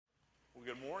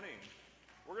Well, good morning.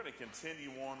 We're going to continue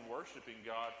on worshiping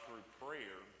God through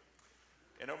prayer.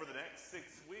 And over the next 6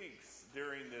 weeks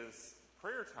during this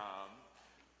prayer time,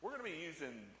 we're going to be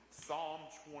using Psalm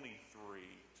 23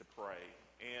 to pray.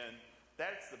 And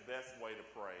that's the best way to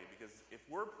pray, because if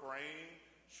we're praying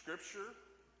Scripture,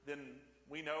 then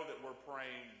we know that we're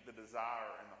praying the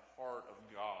desire and the heart of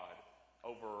God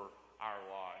over our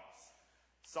lives.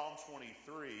 Psalm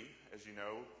 23, as you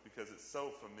know, because it's so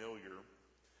familiar,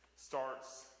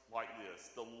 starts like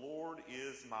this: the Lord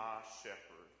is my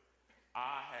shepherd.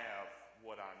 I have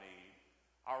what I need.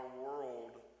 Our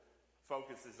world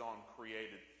focuses on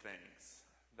created things.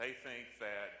 They think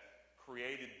that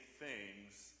created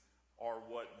things are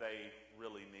what they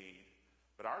really need.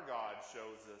 But our God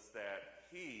shows us that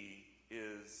He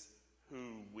is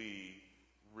who we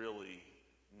really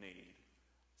need.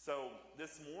 So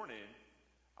this morning,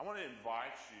 I want to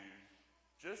invite you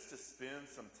just to spend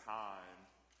some time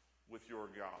with your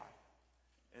God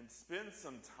and spend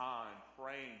some time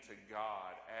praying to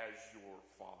God as your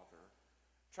Father.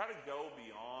 Try to go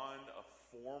beyond a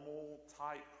formal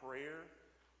type prayer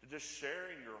to just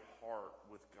sharing your heart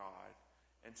with God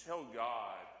and tell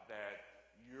God that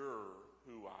you're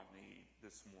who I need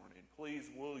this morning.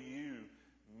 Please, will you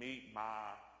meet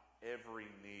my every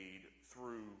need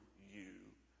through you?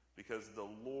 Because the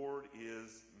Lord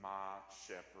is my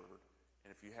shepherd. And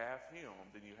if you have Him,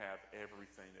 then you have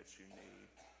everything that you need.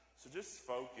 So just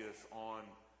focus on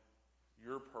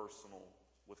your personal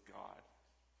with God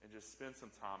and just spend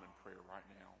some time in prayer right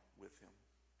now with Him.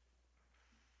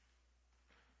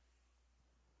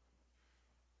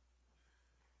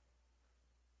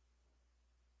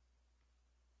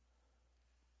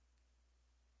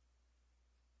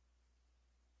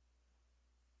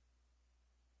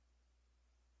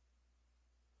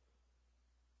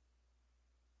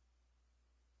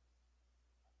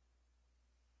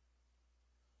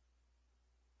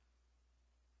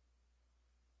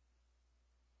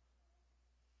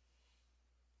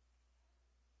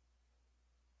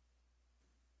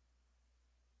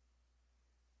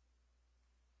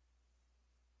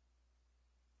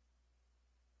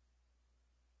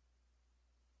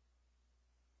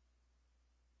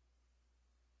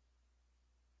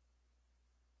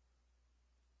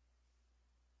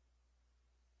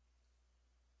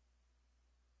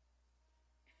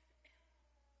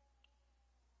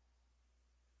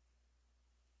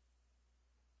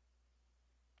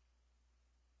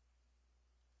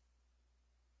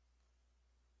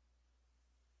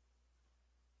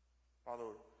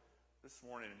 Father, this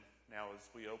morning, now as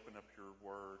we open up your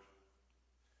word,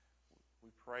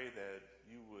 we pray that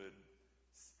you would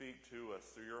speak to us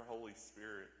through your Holy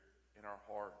Spirit in our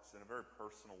hearts in a very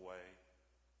personal way,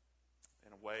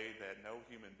 in a way that no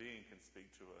human being can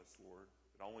speak to us, Lord,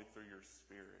 but only through your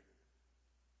Spirit.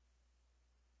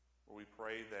 Lord, we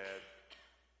pray that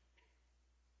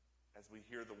as we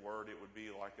hear the word, it would be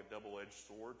like a double-edged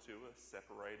sword to us,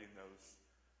 separating those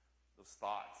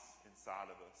thoughts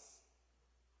inside of us.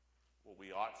 What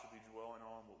we ought to be dwelling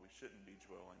on, what we shouldn't be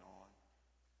dwelling on.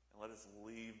 And let us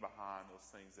leave behind those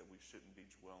things that we shouldn't be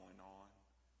dwelling on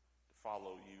to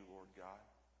follow you, Lord God.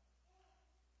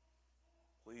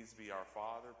 Please be our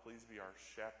Father. Please be our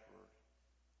shepherd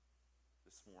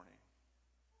this morning.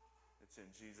 It's in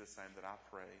Jesus' name that I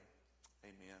pray.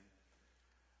 Amen.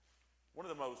 One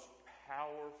of the most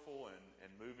powerful and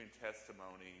moving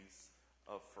testimonies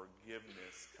of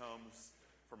forgiveness comes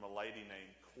from a lady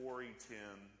named Corrie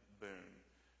ten Boom.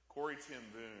 Corrie ten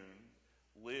Boom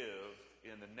lived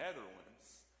in the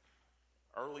Netherlands,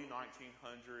 early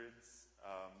 1900s.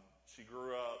 She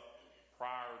grew up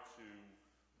prior to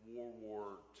World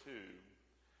War II.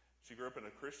 She grew up in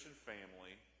a Christian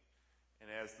family,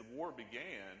 and as the war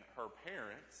began, her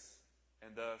parents,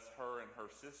 and thus her and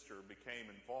her sister, became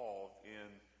involved in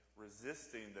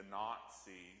resisting the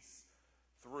Nazis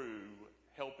through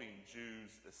helping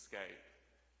Jews escape.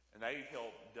 And they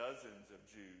helped dozens of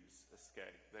Jews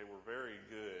escape. They were very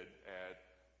good at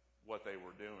what they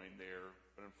were doing there.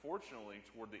 But unfortunately,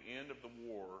 toward the end of the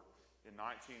war in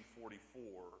 1944,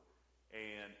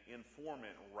 an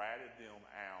informant ratted them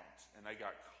out, and they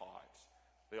got caught.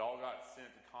 They all got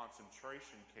sent to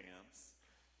concentration camps,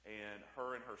 and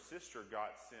her sister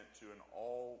got sent to an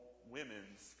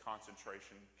all-women's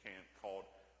concentration camp called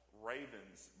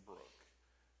Ravensbrück.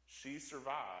 She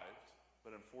survived,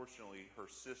 but unfortunately her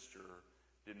sister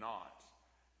did not.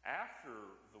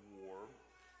 After the war,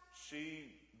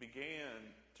 she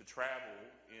began to travel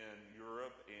in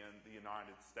Europe and the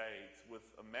United States with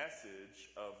a message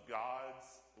of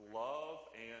God's love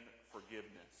and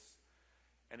forgiveness.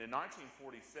 And in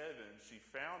 1947, she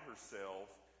found herself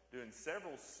doing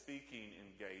several speaking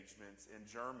engagements in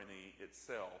Germany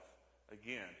itself,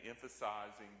 again,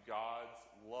 emphasizing God's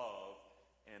love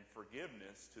and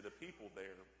forgiveness to the people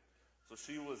there. So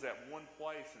she was at one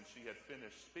place and she had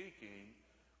finished speaking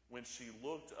when she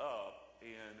looked up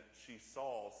and she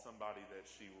saw somebody that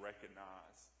she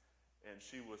recognized. And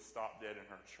she was stopped dead in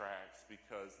her tracks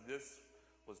because this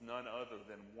was none other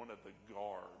than one of the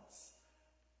guards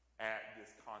at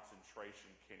this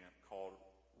concentration camp called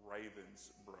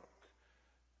Ravensbrück.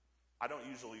 I don't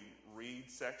usually read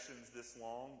sections this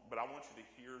long, but I want you to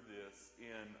hear this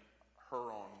in her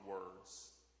own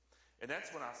words. And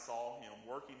that's when I saw him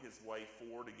working his way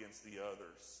forward against the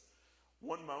others.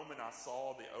 One moment I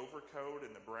saw the overcoat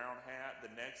and the brown hat,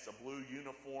 the next a blue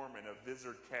uniform and a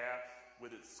visored cap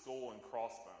with its skull and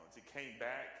crossbones. It came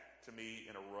back to me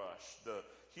in a rush. The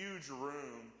huge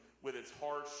room with its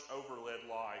harsh overhead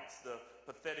lights, the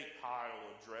pathetic pile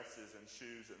of dresses and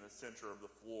shoes in the center of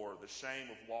the floor, the shame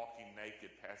of walking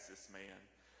naked past this man.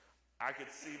 I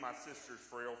could see my sister's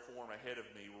frail form ahead of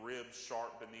me, ribs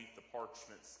sharp beneath the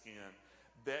parchment skin.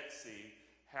 Betsy,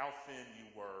 how thin you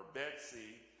were.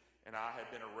 Betsy and I had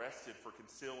been arrested for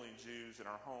concealing Jews in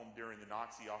our home during the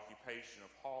Nazi occupation of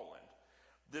Holland.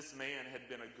 This man had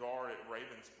been a guard at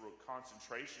Ravensbrück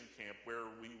concentration camp where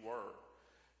we were.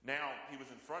 Now he was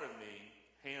in front of me,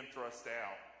 hand thrust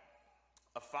out.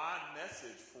 A fine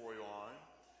message, Fräulein.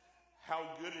 How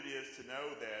good it is to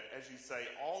know that, as you say,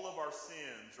 all of our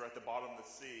sins are at the bottom of the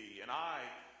sea. And I,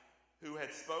 who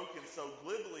had spoken so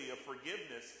glibly of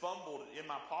forgiveness, fumbled in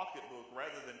my pocketbook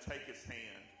rather than take his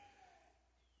hand.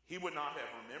 He would not have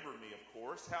remembered me, of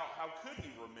course. How could he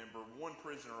remember one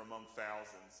prisoner among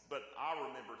thousands? But I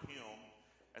remembered him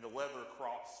and the leather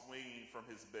crop swinging from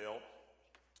his belt.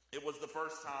 It was the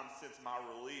first time since my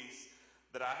release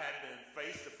that I had been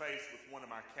face to face with one of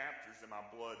my captors, and my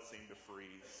blood seemed to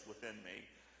freeze within me.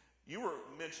 You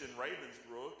mentioned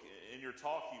Ravensbrück. In your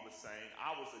talk, he was saying,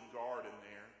 I was a guard in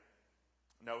there.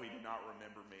 No, he did not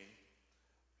remember me.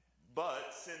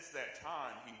 But since that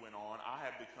time, he went on, I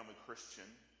have become a Christian.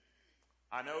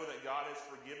 I know that God has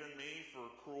forgiven me for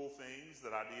cruel things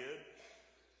that I did,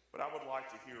 but I would like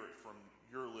to hear it from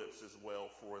your lips as well,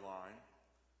 Fräulein.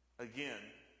 Again,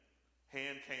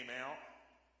 hand came out.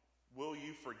 Will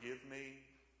you forgive me?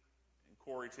 And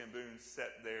Corrie ten Boom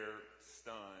sat there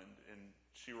stunned, and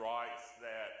she writes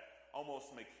that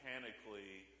almost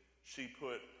mechanically she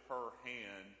put her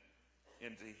hand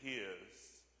into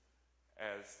his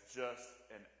as just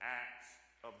an act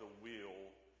of the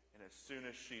will. And as soon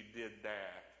as she did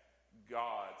that,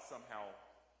 God somehow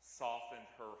softened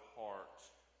her heart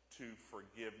to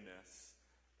forgiveness,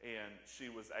 and she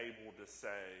was able to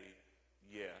say,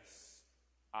 yes,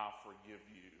 I forgive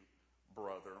you,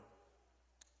 brother.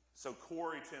 So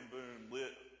Corrie ten Boom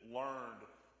learned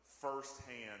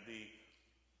firsthand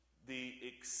the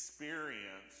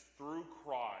experience through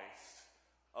Christ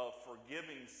of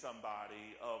forgiving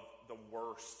somebody of the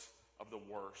worst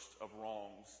of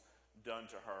wrongs done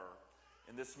to her.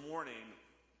 And this morning,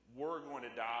 we're going to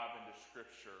dive into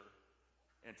Scripture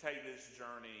and take this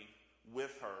journey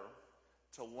with her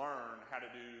to learn how to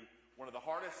do one of the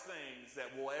hardest things that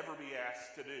we'll ever be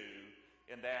asked to do,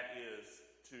 and that is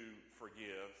to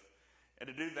forgive. And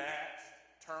to do that,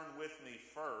 turn with me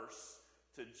first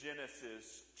to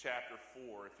Genesis chapter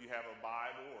 4. If you have a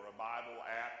Bible or a Bible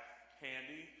app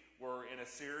handy, we're in a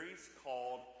series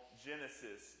called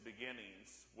Genesis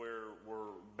Beginnings, where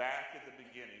we're back at the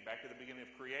beginning of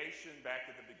creation, back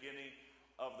at the beginning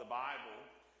of the Bible.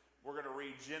 We're going to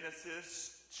read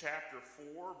Genesis chapter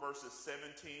 4, verses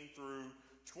 17 through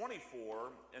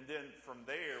 24, and then from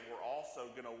there we're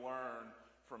also going to learn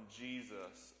from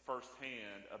Jesus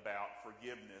firsthand about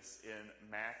forgiveness in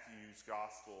Matthew's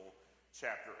Gospel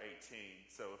chapter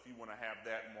 18. So if you want to have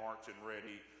that marked and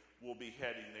ready, we'll be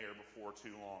heading there before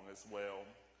too long as well.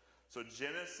 So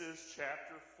Genesis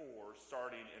chapter 4,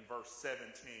 starting in verse 17.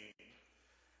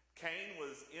 Cain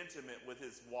was intimate with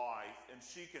his wife, and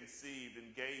she conceived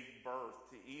and gave birth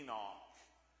to Enoch.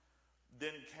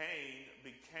 Then Cain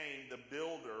became the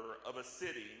builder of a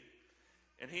city,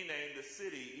 and he named the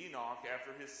city Enoch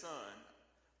after his son.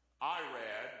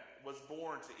 Irad was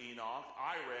born to Enoch.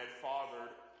 Irad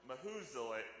fathered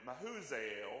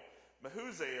Mehuzael.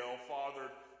 Mehuzael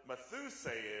fathered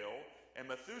Methusael, and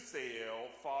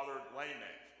Methusael fathered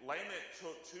Lamech. Lamech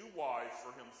took two wives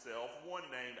for himself, one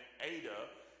named Ada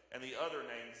and the other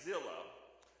named Zillah.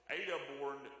 Ada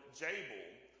bore Jabal,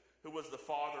 who was the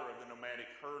father of the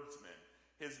nomadic herdsmen.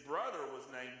 His brother was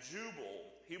named Jubal.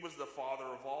 He was the father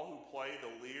of all who played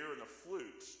the lyre and the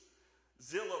flute.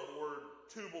 Zillah bore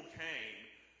Tubal-Cain.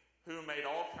 who made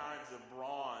all kinds of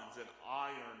bronze and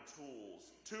iron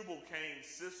tools. Tubal-Cain's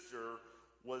sister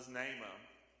was Naamah.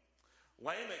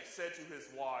 Lamech said to his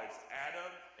wives, Ada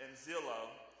and Zillah,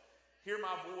 hear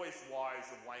my voice, wives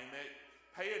of Lamech.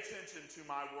 Pay attention to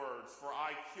my words, for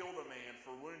I killed a man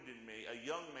for wounding me, a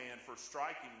young man for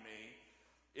striking me.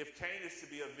 If Cain is to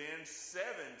be avenged 7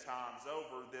 times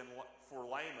over, then for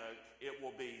Lamech it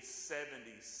will be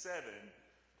 77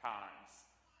 times.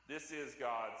 This is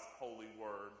God's holy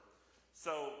word.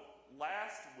 So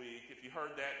last week, if you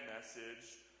heard that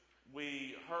message,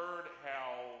 we heard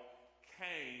how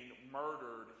Cain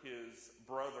murdered his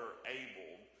brother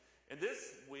Abel. And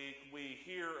this week we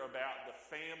hear about the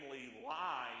family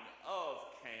line of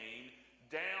Cain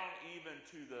down even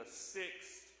to the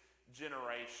 6th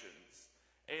generations.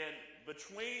 And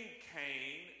between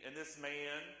Cain and this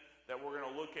man that we're going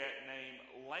to look at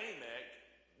named Lamech,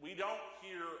 we don't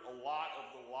hear a lot of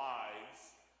the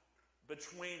lives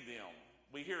between them.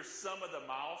 We hear some of the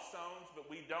milestones,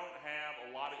 but we don't have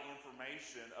a lot of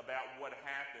information about what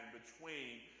happened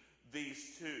between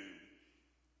these two.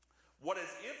 What is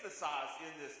emphasized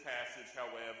in this passage,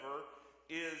 however,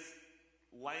 is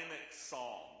Lamech's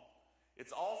song.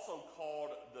 It's also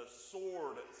called the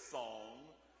sword song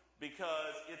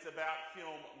because it's about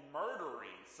him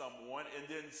murdering someone and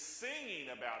then singing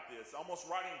about this, almost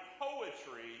writing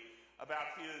poetry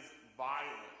about his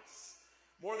violence.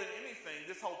 More than anything,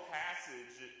 this whole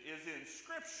passage is in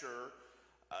Scripture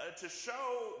to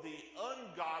show the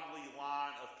ungodly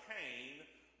line of Cain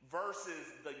versus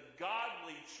the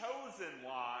godly chosen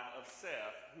line of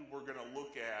Seth, who we're going to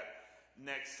look at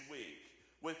next week.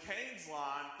 With Cain's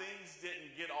line, things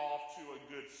didn't get off to a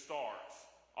good start.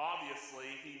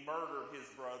 Obviously, he murdered his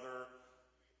brother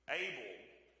Abel.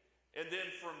 And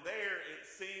then from there, it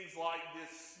seems like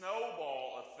this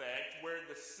snowball effect where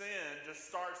the sin just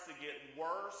starts to get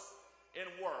worse and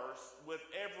worse with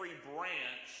every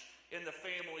branch in the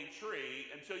family tree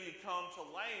until you come to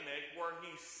Lamech where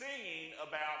he's singing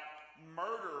about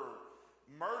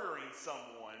murdering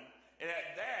someone. And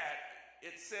at that,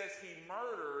 it says he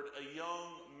murdered a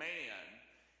young man.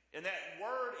 And that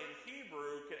word in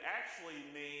Hebrew could actually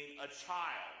mean a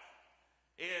child.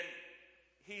 And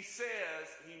he says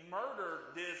he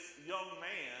murdered this young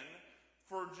man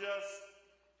for just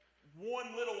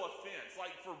one little offense,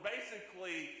 like for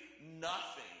basically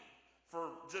nothing,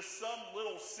 for just some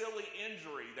little silly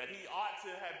injury that he ought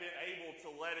to have been able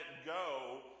to let it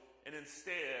go, and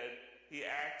instead he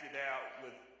acted out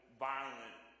with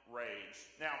violent rage.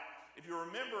 Now, if you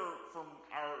remember from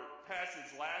our passage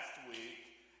last week,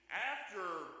 after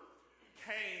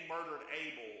Cain murdered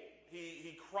Abel,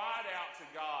 he cried out to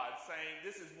God saying,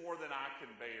 this is more than I can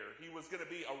bear. He was going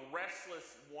to be a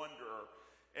restless wanderer.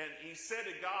 And he said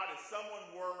to God, if someone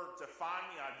were to find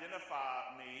me,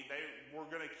 identify me, they were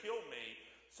going to kill me.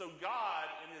 So God,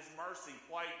 in his mercy,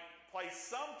 placed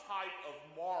some type of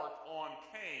mark on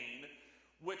Cain,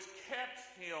 which kept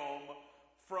him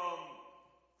from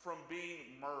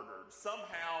being murdered,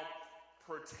 somehow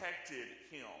protected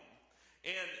him.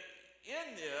 And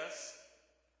in this,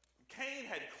 Cain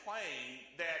had claimed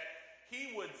that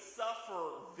he would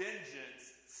suffer vengeance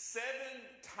 7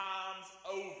 times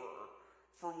over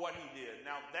for what he did.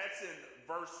 Now, that's in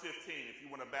verse 15, if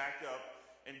you want to back up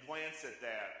and glance at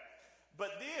that.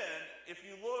 But then, if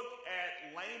you look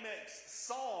at Lamech's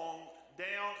song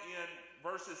down in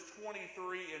verses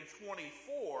 23 and 24,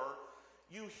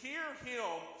 you hear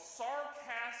him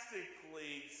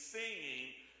sarcastically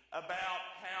singing about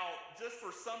how just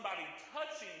for somebody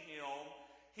touching him,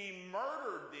 he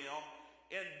murdered them,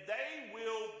 and they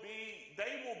will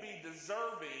be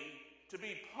deserving to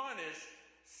be punished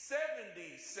 77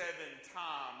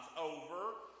 times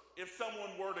over if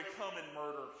someone were to come and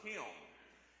murder him.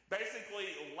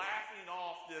 Basically laughing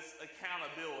off this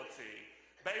accountability.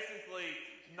 Basically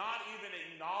not even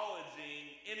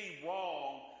acknowledging any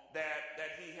wrong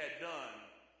that he had done.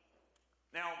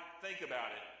 Now, think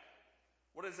about it.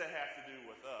 What does that have to do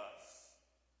with us?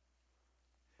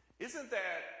 Isn't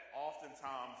that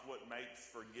oftentimes what makes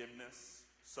forgiveness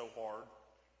so hard?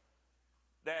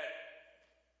 That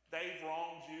they've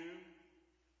wronged you,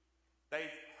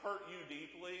 they've hurt you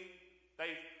deeply,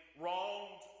 they've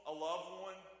wronged a loved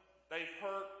one, they've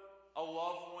hurt a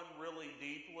loved one really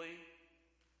deeply,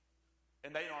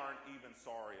 and they aren't even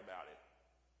sorry about it.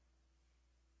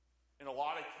 In a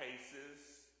lot of cases,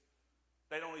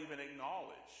 they don't even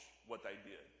acknowledge what they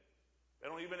did. They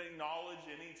don't even acknowledge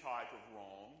any type of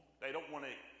wrong. They don't want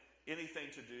anything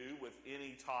to do with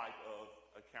any type of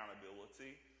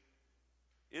accountability.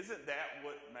 Isn't that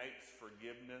what makes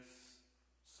forgiveness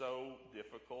so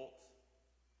difficult?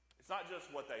 It's not just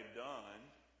what they've done,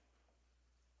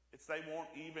 It's they won't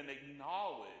even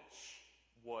acknowledge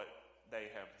what they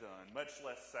have done, much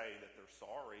less say that they're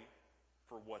sorry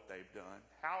for what they've done.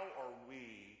 How are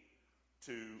we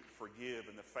to forgive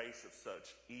in the face of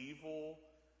such evil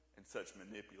and such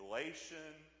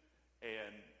manipulation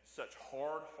and such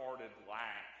hard-hearted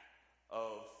lack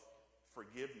of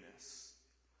forgiveness?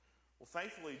 Well,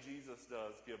 thankfully, Jesus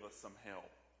does give us some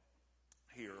help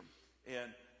here.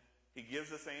 And he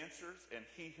gives us answers, and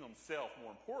he himself,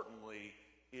 more importantly,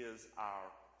 is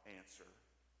our answer.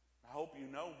 I hope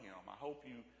you know him. I hope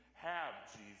you have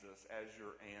Jesus as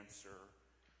your answer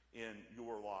in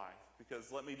your life.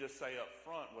 Because let me just say up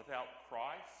front, without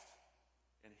Christ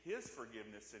and his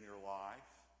forgiveness in your life,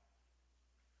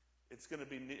 it's going to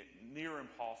be near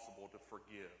impossible to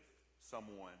forgive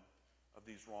someone of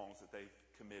these wrongs that they've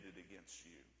committed against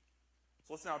you.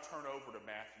 So let's now turn over to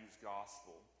Matthew's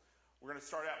Gospel. We're going to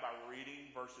start out by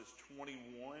reading verses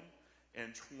 21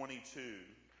 and 22.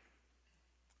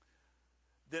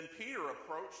 Then Peter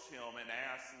approached him and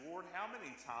asked, Lord, how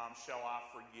many times shall I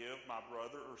forgive my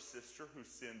brother or sister who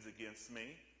sins against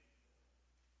me?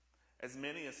 As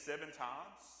many as 7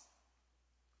 times?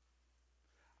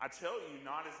 I tell you,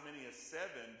 not as many as 7,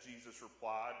 Jesus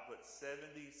replied, but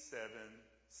 70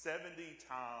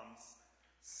 times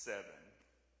 7.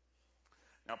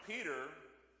 Now, Peter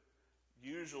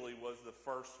usually was the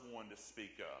first one to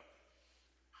speak up.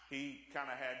 He kind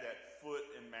of had that foot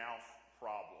and mouth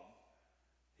problem.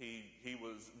 He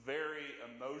was very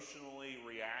emotionally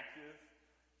reactive,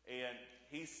 and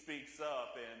he speaks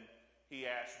up and he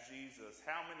asks Jesus,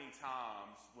 how many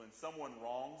times when someone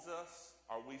wrongs us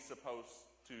are we supposed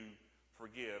to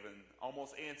forgive? And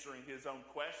almost answering his own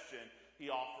question, he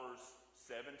offers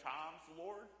 7 times,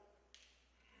 Lord.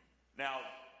 Now,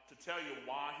 to tell you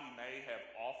why he may have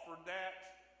offered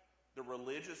that, the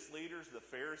religious leaders, the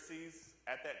Pharisees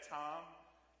at that time,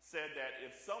 said that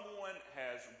if someone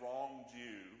has wronged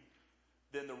you,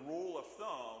 then the rule of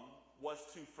thumb was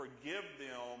to forgive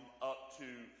them up to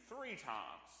 3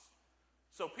 times.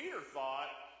 So Peter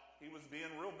thought he was being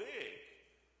real big.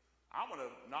 I'm going to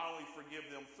not only forgive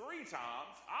them 3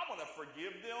 times, I'm going to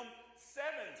forgive them 7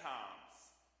 times.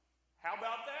 How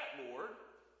about that, Lord?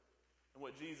 And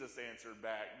what Jesus answered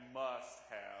back must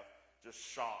have just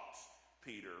shocked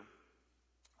Peter.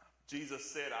 Jesus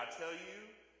said, I tell you,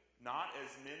 not as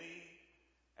many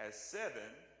as 7,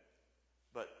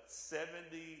 but 70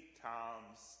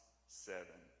 times 7.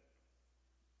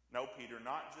 No, Peter,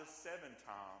 not just 7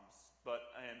 times, but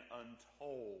an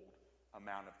untold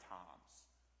amount of times.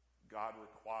 God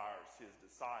requires his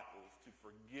disciples to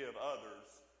forgive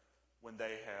others when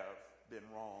they have been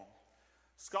wrong.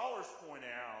 Scholars point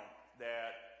out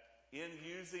that in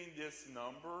using this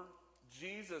number,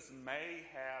 Jesus may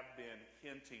have been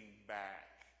hinting back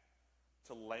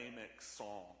to Lamech's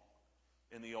song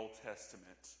in the Old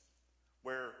Testament,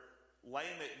 where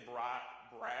Lamech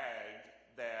bragged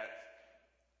that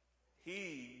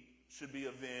he should be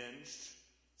avenged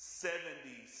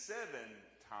 77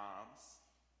 times.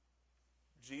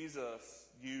 Jesus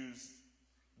used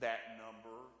that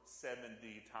number, 70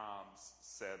 times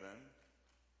 7.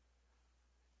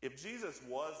 If Jesus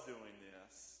was doing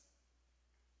this,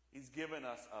 he's given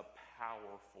us a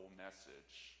powerful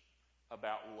message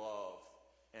about love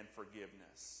and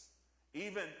forgiveness.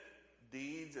 Even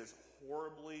deeds as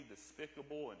horribly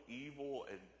despicable and evil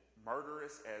and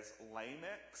murderous as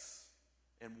Lamech's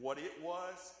and what it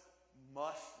was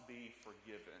must be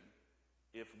forgiven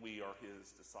if we are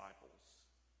his disciples.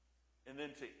 And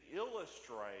then to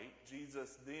illustrate,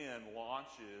 Jesus then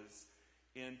launches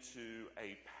into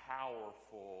a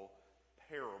powerful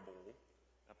parable.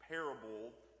 A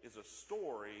parable is a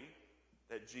story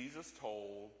that Jesus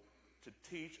told to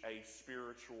teach a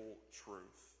spiritual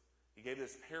truth. He gave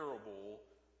this parable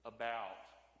about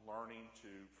learning to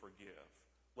forgive.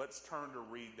 Let's turn to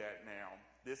read that now.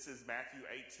 This is Matthew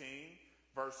 18,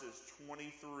 verses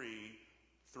 23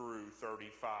 through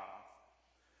 35.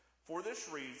 For this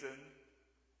reason,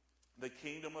 the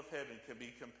kingdom of heaven can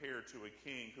be compared to a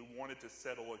king who wanted to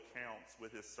settle accounts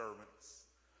with his servants.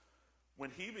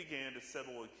 When he began to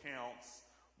settle accounts,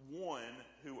 one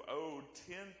who owed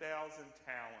 10,000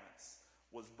 talents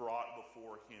was brought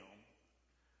before him.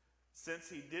 Since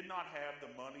he did not have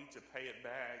the money to pay it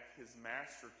back, his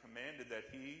master commanded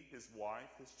that he, his wife,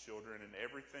 his children, and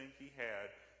everything he had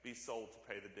be sold to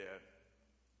pay the debt.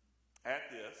 At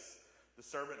this, the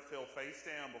servant fell face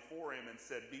down before him and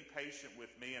said, "Be patient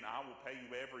with me, and I will pay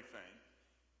you everything."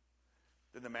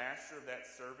 Then the master of that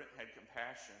servant had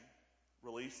compassion,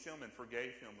 released him, and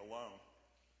forgave him the loan.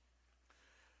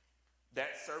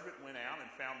 That servant went out and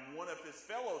found one of his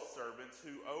fellow servants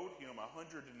who owed him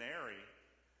 100 denarii.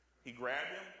 He grabbed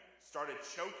him, started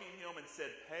choking him and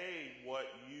said, "Pay what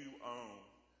you own."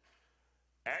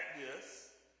 At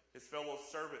this, his fellow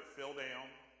servant fell down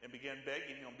and began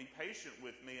begging him, "Be patient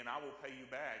with me and I will pay you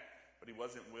back." But he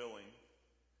wasn't willing.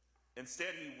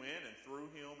 Instead, he went and threw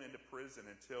him into prison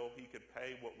until he could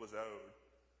pay what was owed.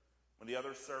 When the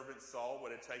other servants saw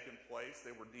what had taken place,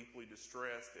 they were deeply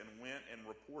distressed and went and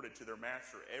reported to their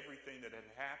master everything that had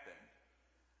happened.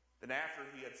 Then after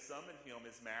he had summoned him,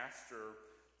 his master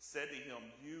said to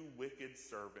him, "You wicked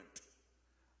servant,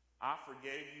 I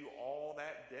forgave you all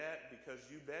that debt because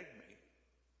you begged me.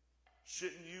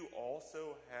 Shouldn't you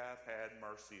also have had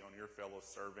mercy on your fellow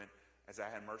servant as I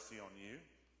had mercy on you?"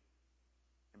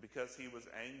 And because he was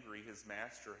angry, his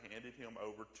master handed him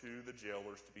over to the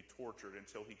jailers to be tortured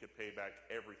until he could pay back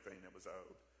everything that was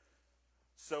owed.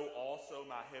 So also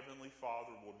my heavenly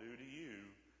Father will do to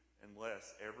you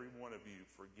unless every one of you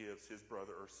forgives his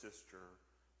brother or sister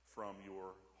from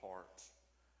your heart.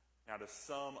 Now, to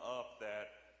sum up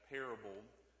that parable,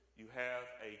 you have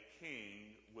a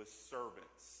king with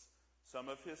servants. Some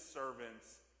of his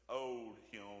servants owed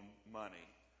him money.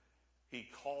 He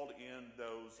called in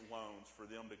those loans for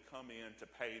them to come in to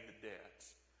pay the debt.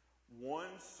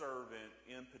 One servant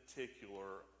in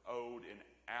particular owed an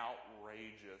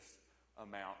outrageous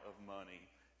amount of money,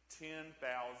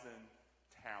 10,000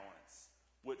 talents,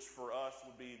 which for us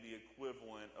would be the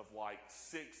equivalent of like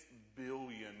 $6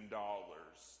 billion.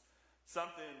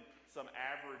 Something some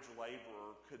average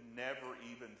laborer could never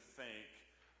even think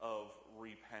of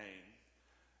repaying.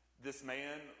 This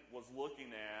man was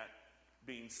looking at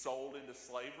being sold into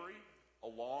slavery,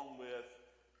 along with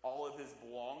all of his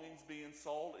belongings being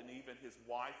sold, and even his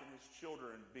wife and his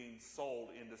children being sold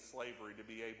into slavery to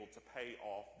be able to pay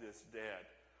off this debt.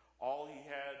 All he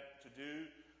had to do,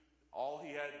 all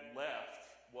he had left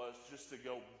was just to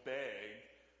go beg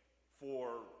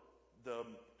for the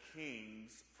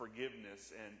king's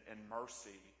forgiveness and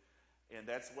mercy. And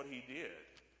that's what he did.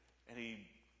 And he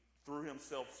threw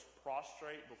himself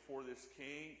prostrate before this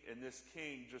king, and this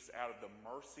king, just out of the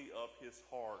mercy of his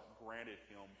heart, granted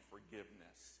him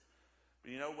forgiveness.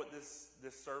 But you know what this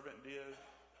servant did?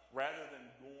 Rather than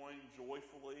going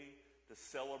joyfully to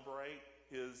celebrate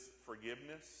his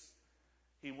forgiveness,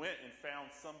 he went and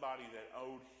found somebody that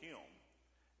owed him.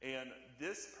 And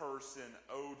this person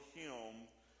owed him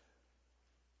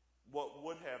what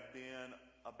would have been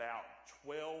about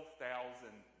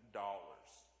 $12,000.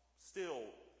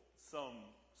 Still some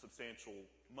substantial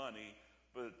money,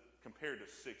 but compared to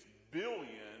 $6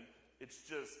 billion, it's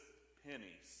just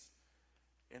pennies.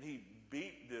 And he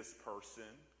beat this person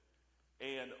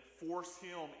and forced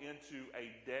him into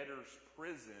a debtor's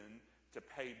prison to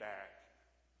pay back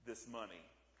this money.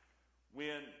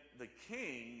 When the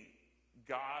king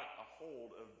got a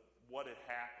hold of what had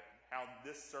happened, how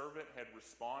this servant had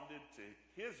responded to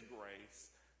his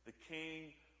grace, the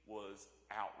king was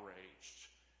outraged.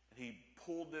 And he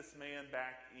pulled this man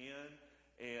back in,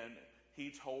 and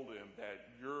he told him that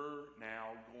you're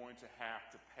now going to have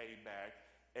to pay back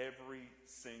every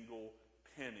single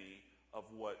penny of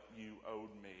what you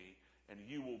owed me, and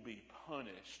you will be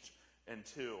punished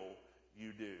until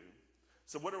you do.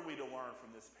 So what are we to learn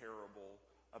from this parable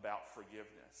about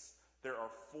forgiveness? There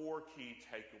are 4 key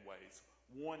takeaways.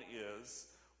 One is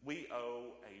we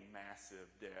owe a massive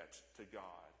debt to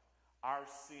God. Our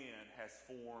sin has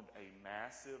formed a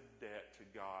massive debt to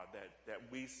God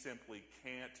that we simply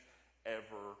can't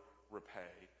ever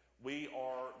repay. We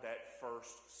are that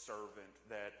first servant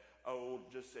that owed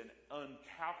just an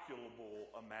incalculable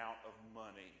amount of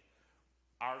money.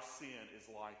 Our sin is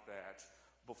like that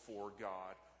before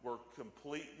God. We're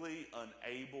completely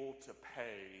unable to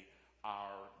pay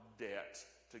our debt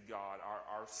to God,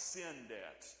 our sin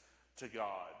debt to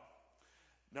God.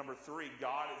 Number 3,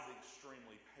 God is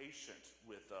extremely patient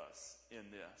with us in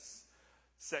this.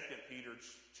 2 Peter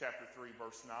chapter 3,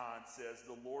 verse 9 says,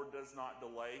 "The Lord does not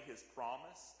delay his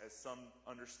promise, as some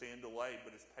understand delay,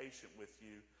 but is patient with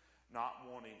you, not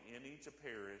wanting any to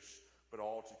perish, but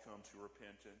all to come to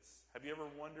repentance." Have you ever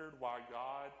wondered why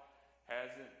God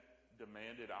hasn't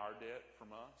demanded our debt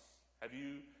from us? Have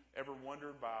you ever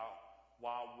wondered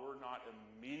why we're not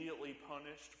immediately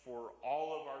punished for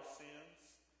all of our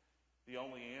sins? The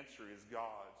only answer is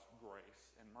God's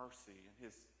grace and mercy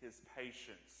and his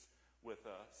patience with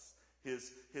us.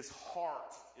 His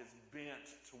heart is bent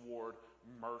toward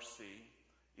mercy,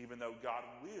 even though God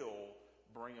will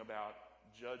bring about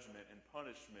judgment and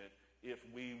punishment if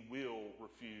we will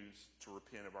refuse to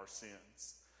repent of our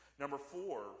sins. Number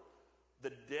 4,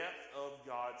 the depth of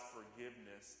God's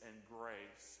forgiveness and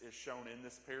grace is shown in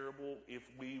this parable if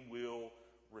we will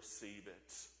receive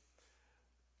it.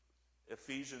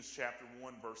 Ephesians chapter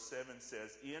 1 verse 7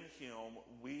 says, "In him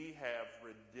we have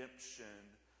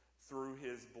redemption through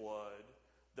his blood,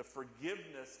 the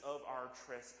forgiveness of our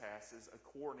trespasses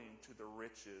according to the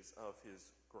riches of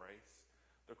his grace."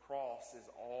 The cross is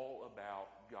all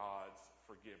about God's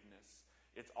forgiveness.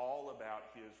 It's all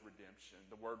about his redemption.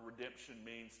 The word redemption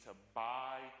means to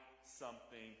buy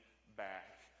something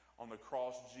back. On the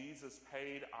cross, Jesus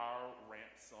paid our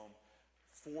ransom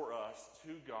for us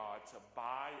to God to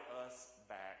buy us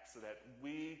back so that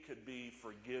we could be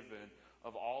forgiven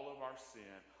of all of our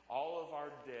sin, all of our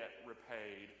debt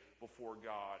repaid before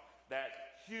God.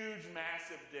 That huge,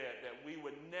 massive debt that we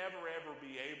would never, ever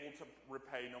be able to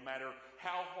repay, no matter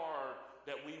how hard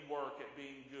that we work at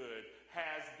being good,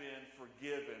 has been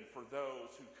forgiven for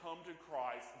those who come to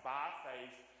Christ by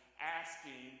faith,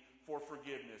 asking for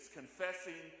forgiveness,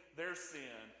 confessing their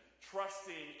sin,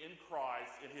 trusting in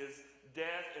Christ, in his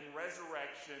death and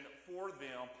resurrection for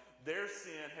them. Their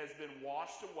sin has been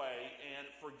washed away and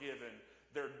forgiven.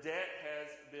 Their debt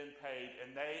has been paid,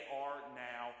 and they are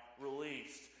now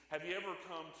released. Have you ever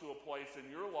come to a place in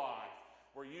your life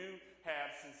where you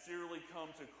have sincerely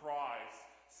come to Christ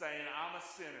saying, "I'm a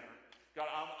sinner. God,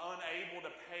 I'm unable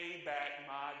to pay back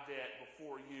my debt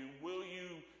before you. Will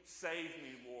you save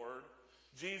me, Lord?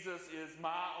 Jesus is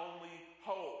my only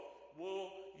hope.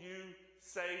 Will you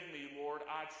save me, Lord?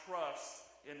 I trust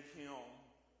in him."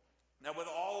 Now, with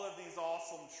all of these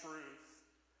awesome truths,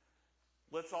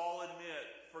 let's all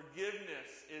admit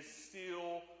forgiveness is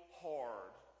still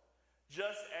hard.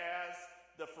 Just as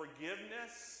the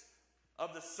forgiveness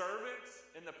of the servant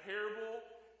in the parable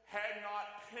had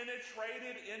not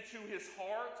penetrated into his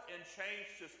heart and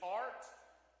changed his heart,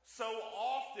 so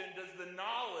often does the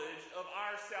knowledge of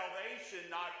our salvation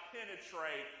not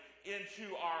penetrate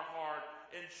into our heart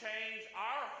and change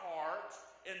our heart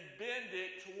and bend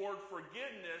it toward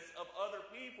forgiveness of other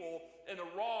people and the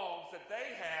wrongs that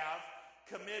they have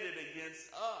committed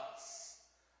against us.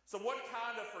 So what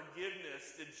kind of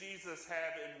forgiveness did Jesus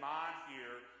have in mind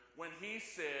here when he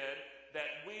said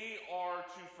that we are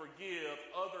to forgive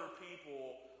other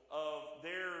people of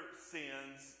their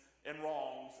sins and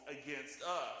wrongs against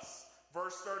us?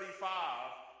 Verse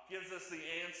 35 gives us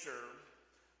the answer.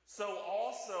 "So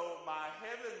also my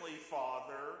heavenly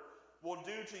Father will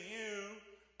do to you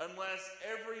unless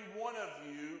every one of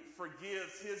you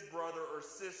forgives his brother or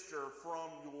sister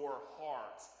from your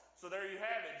heart." So there you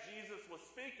have it. Jesus was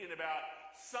speaking about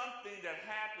something that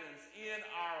happens in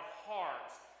our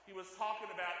hearts. He was talking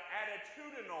about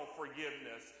attitudinal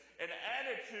forgiveness, an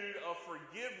attitude of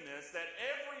forgiveness that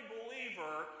every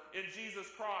believer in Jesus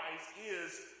Christ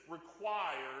is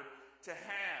required to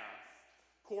have.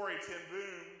 Corrie ten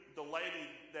Boom, the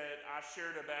lady that I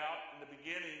shared about in the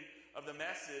beginning of the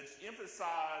message,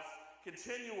 emphasized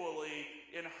continually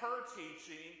in her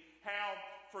teaching how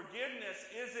forgiveness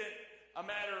isn't a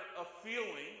matter of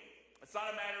feeling. It's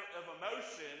not a matter of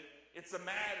emotion. It's a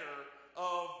matter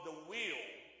of the will.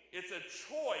 It's a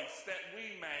choice that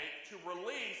we make to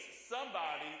release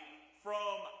somebody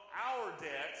from our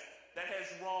debt that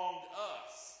has wronged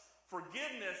us.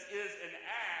 Forgiveness is an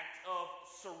act of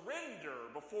surrender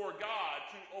before God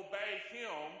to obey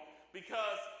him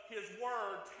because his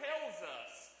word tells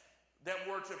us that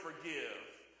we're to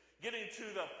forgive. Getting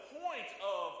to the point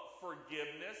of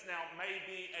forgiveness now may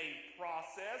be a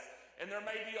process, and there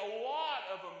may be a lot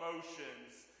of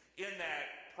emotions in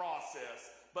that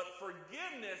process. But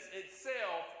forgiveness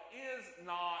itself is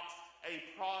not a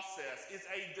process. It's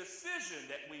a decision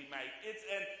that we make. It's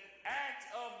an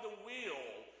act of the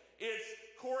will.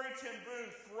 It's Corrie ten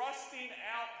Boom thrusting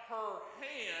out her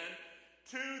hand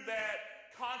to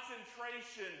that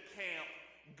concentration camp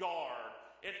guard.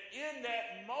 And in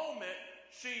that moment,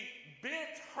 she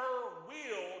bent her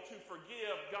will to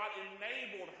forgive. God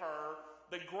enabled her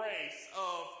the grace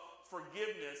of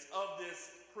forgiveness of this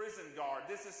prison guard.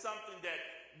 This is something that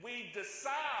we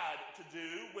decide to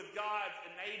do with God's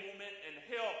enablement and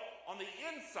help on the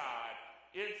inside.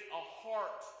 It's a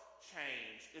heart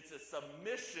change. It's a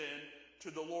submission to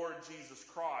the Lord Jesus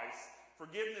Christ.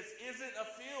 Forgiveness isn't a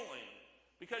feeling,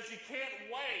 because you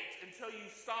can't wait until you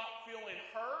stop feeling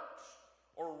hurt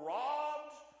or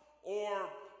robbed or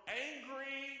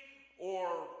angry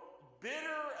or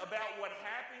bitter about what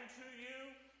happened to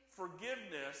you.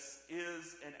 Forgiveness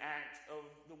is an act of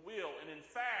the will. And in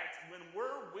fact, when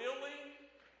we're willing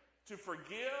to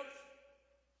forgive,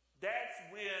 that's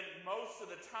when most of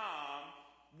the time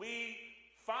we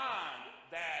find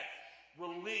that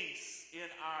release in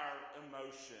our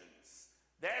emotions.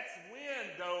 That's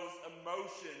when those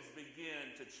emotions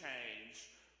begin to change,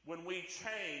 when we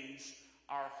change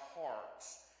our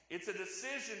hearts. It's a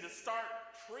decision to start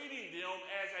treating them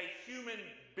as a human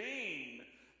being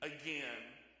again.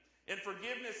 In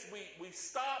forgiveness, we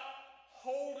stop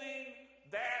holding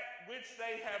that which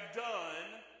they have done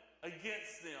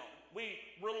against them. We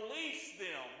release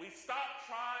them. We stop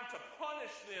trying to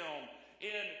punish them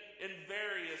in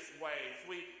various ways.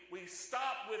 We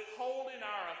stop withholding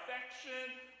our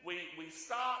affection. We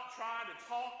stop trying to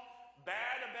talk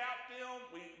bad about them.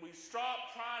 We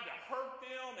stop trying to hurt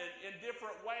them in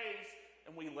different ways,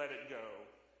 and we let it go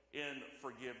in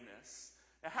forgiveness.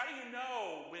 Now, how do you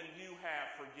know when you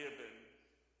have forgiven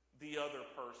the other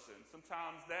person?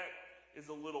 Sometimes that is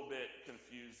a little bit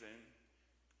confusing.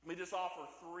 Let me just offer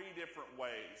 3 different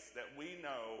ways that we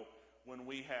know when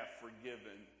we have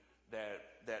forgiven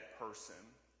that person.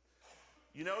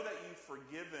 You know that you've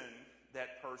forgiven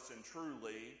that person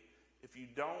truly if you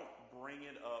don't bring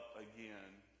it up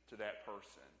again to that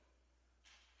person.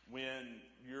 When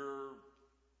you're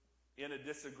in a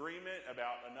disagreement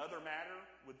about another matter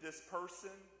with this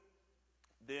person,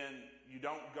 then you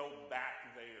don't go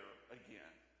back there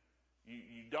again.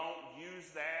 You don't use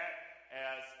that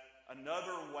as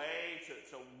another way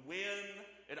to win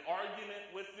an argument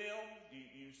with them.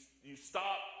 You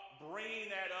stop bringing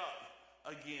that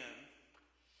up again.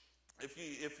 If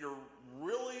you're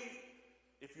really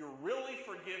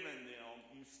forgiving them,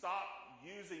 you stop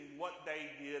using what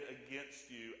they did against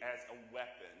you as a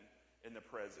weapon in the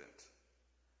present.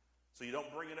 So you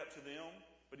don't bring it up to them,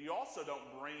 but you also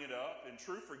don't bring it up in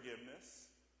true forgiveness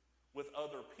with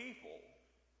other people.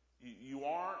 You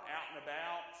aren't out and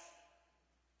about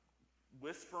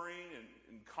whispering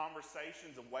in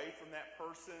conversations away from that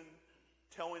person,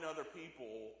 telling other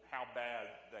people how bad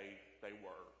they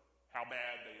were, how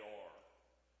bad they are.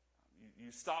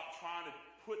 You stop trying to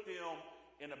put them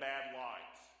in a bad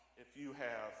light if you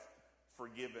have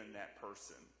forgiven that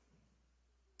person.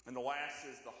 And the last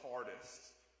is the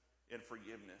hardest in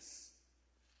forgiveness.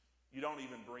 You don't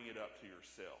even bring it up to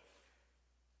yourself.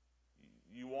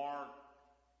 You aren't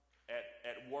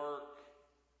at work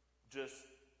just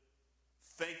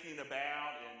thinking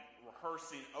about and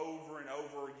rehearsing over and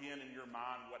over again in your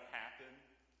mind what happened.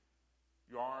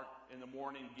 You aren't in the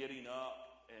morning getting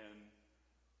up and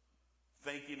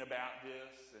thinking about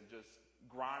this and just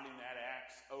grinding that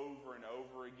axe over and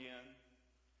over again.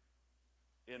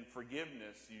 In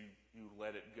forgiveness, you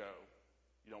let it go.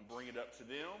 You don't bring it up to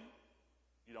them.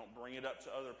 You don't bring it up to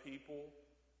other people.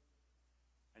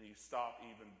 And you stop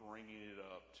even bringing it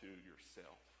up to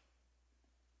yourself.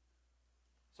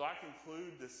 So I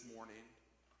conclude this morning.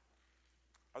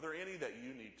 Are there any that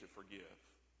you need to forgive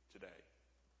today?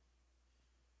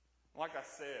 Like I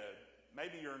said,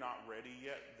 maybe you're not ready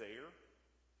yet there.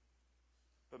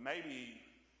 But maybe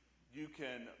you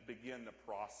can begin the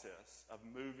process of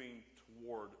moving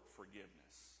toward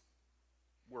forgiveness,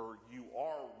 where you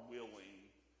are willing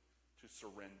to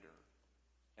surrender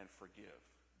and forgive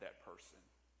that person.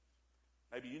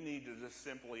 Maybe you need to just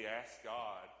simply ask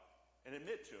God and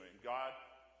admit to him, God,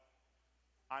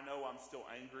 I know I'm still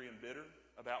angry and bitter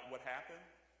about what happened.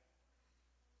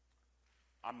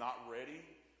 I'm not ready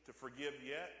to forgive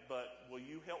yet, but will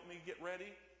you help me get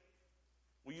ready?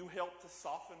 Will you help to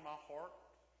soften my heart?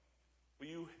 Will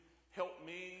you help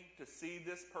me to see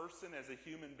this person as a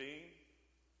human being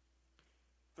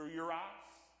through your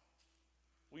eyes?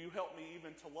 Will you help me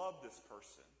even to love this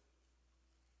person?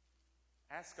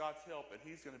 Ask God's help, and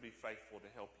he's going to be faithful to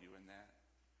help you in that.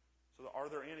 So are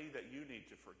there any that you need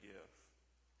to forgive?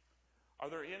 Are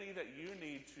there any that you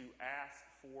need to ask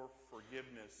for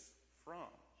forgiveness from?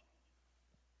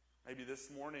 Maybe this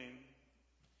morning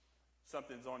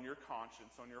something's on your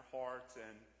conscience, on your heart,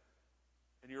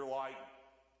 and you're like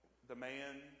the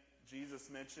man Jesus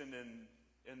mentioned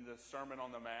in the Sermon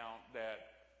on the Mount, that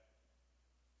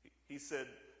he said,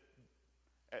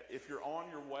 if you're on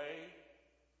your way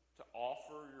to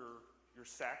offer your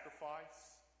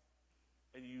sacrifice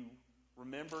and you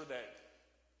remember that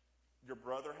your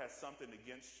brother has something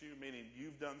against you, meaning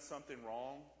you've done something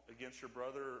wrong against your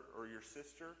brother or your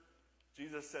sister,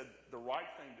 Jesus said the right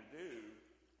thing to do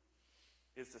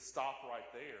is to stop right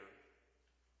there,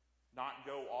 not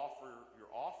go offer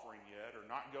your offering yet or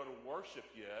not go to worship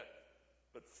yet,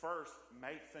 but first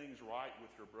make things right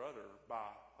with your brother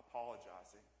by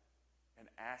apologizing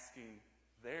and asking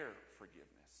their forgiveness.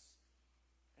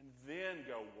 And then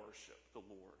go worship the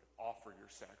Lord, offer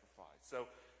your sacrifice. So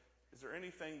is there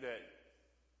anything that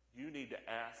you need to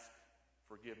ask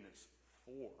forgiveness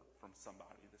for from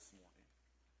somebody this morning?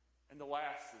 And the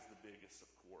last is the biggest,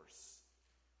 of course.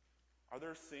 Are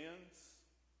there sins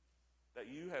that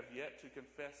you have yet to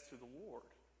confess to the Lord?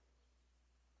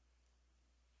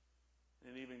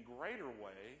 In an even greater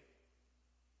way,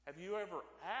 have you ever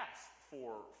asked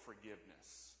for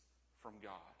forgiveness from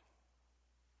God?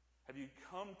 Have you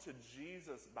come to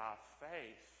Jesus by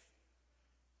faith,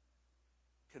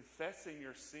 confessing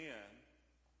your sin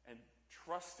and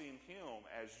trusting Him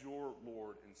as your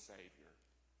Lord and Savior?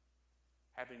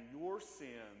 Having your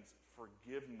sins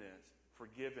forgiven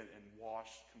and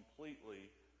washed completely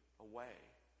away.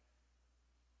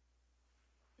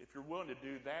 If you're willing to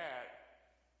do that,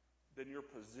 then your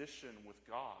position with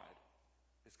God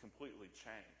is completely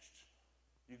changed.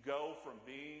 You go from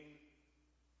being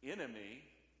enemy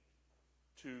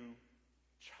to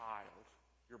child.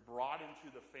 You're brought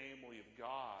into the family of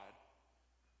God,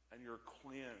 and you're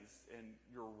cleansed, and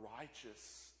you're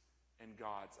righteous in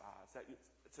God's eyes.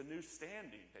 It's a new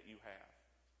standing that you have.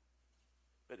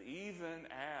 But even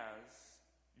as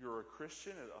you're a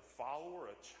Christian, a follower,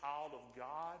 a child of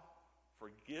God,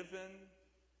 forgiven,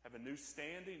 have a new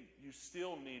standing, you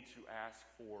still need to ask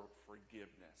for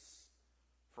forgiveness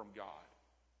from God.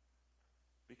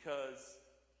 Because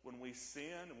when we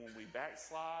sin and when we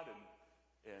backslide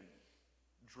and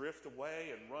drift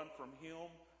away and run from Him,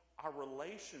 our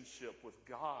relationship with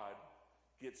God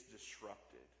gets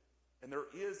disrupted. And there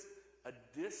is a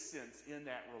distance in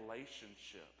that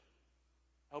relationship.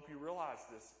 I hope you realize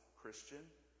this, Christian,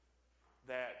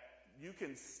 that you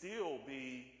can still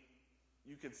be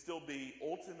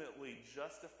ultimately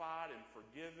justified and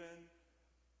forgiven,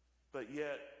 but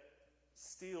yet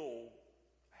still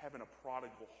having a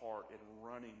prodigal heart and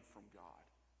running from God.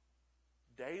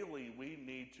 Daily, we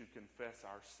need to confess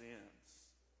our sins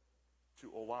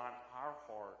to align our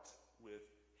heart with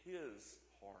His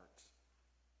heart.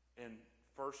 And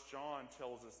 1 John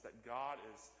tells us that God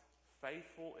is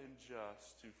faithful and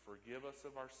just to forgive us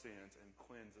of our sins and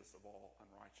cleanse us of all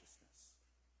unrighteousness.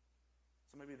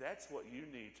 So maybe that's what you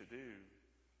need to do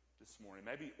this morning.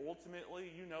 Maybe ultimately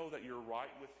you know that you're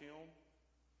right with Him,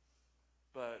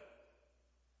 but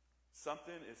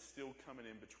something is still coming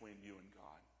in between you and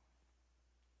God.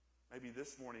 Maybe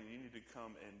this morning you need to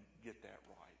come and get that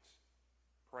right.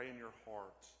 Pray in your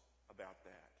heart about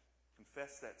that.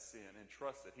 Confess that sin and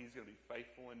trust that He's going to be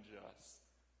faithful and just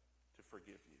to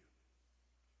forgive you.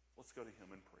 Let's go to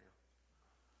Him in prayer.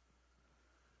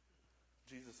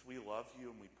 Jesus, we love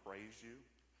You and we praise You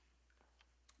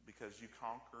because You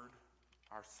conquered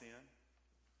our sin.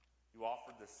 You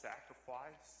offered the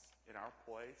sacrifice in our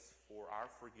place for our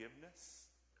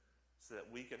forgiveness so that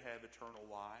we could have eternal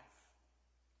life.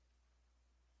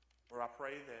 Lord, I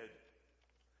pray that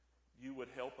You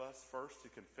would help us first to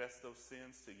confess those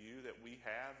sins to You that we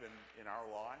have in our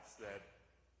lives, that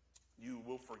You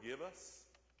will forgive us,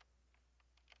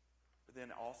 but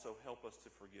then also help us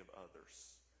to forgive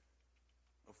others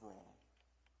of wrong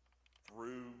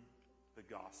through the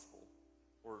gospel.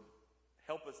 Or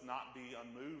help us not be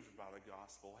unmoved by the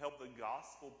gospel. Help the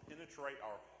gospel penetrate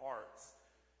our hearts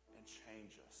and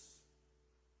change us.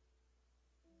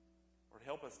 Lord,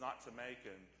 help us not to make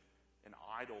an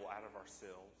idol out of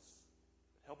ourselves.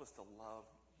 But help us to love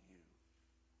You.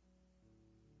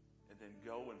 And then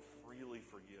go and freely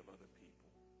forgive other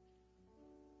people.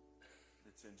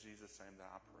 It's in Jesus' name that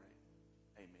I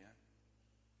pray. Amen.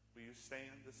 Will you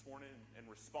stand this morning and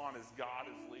respond as God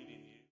is leading you?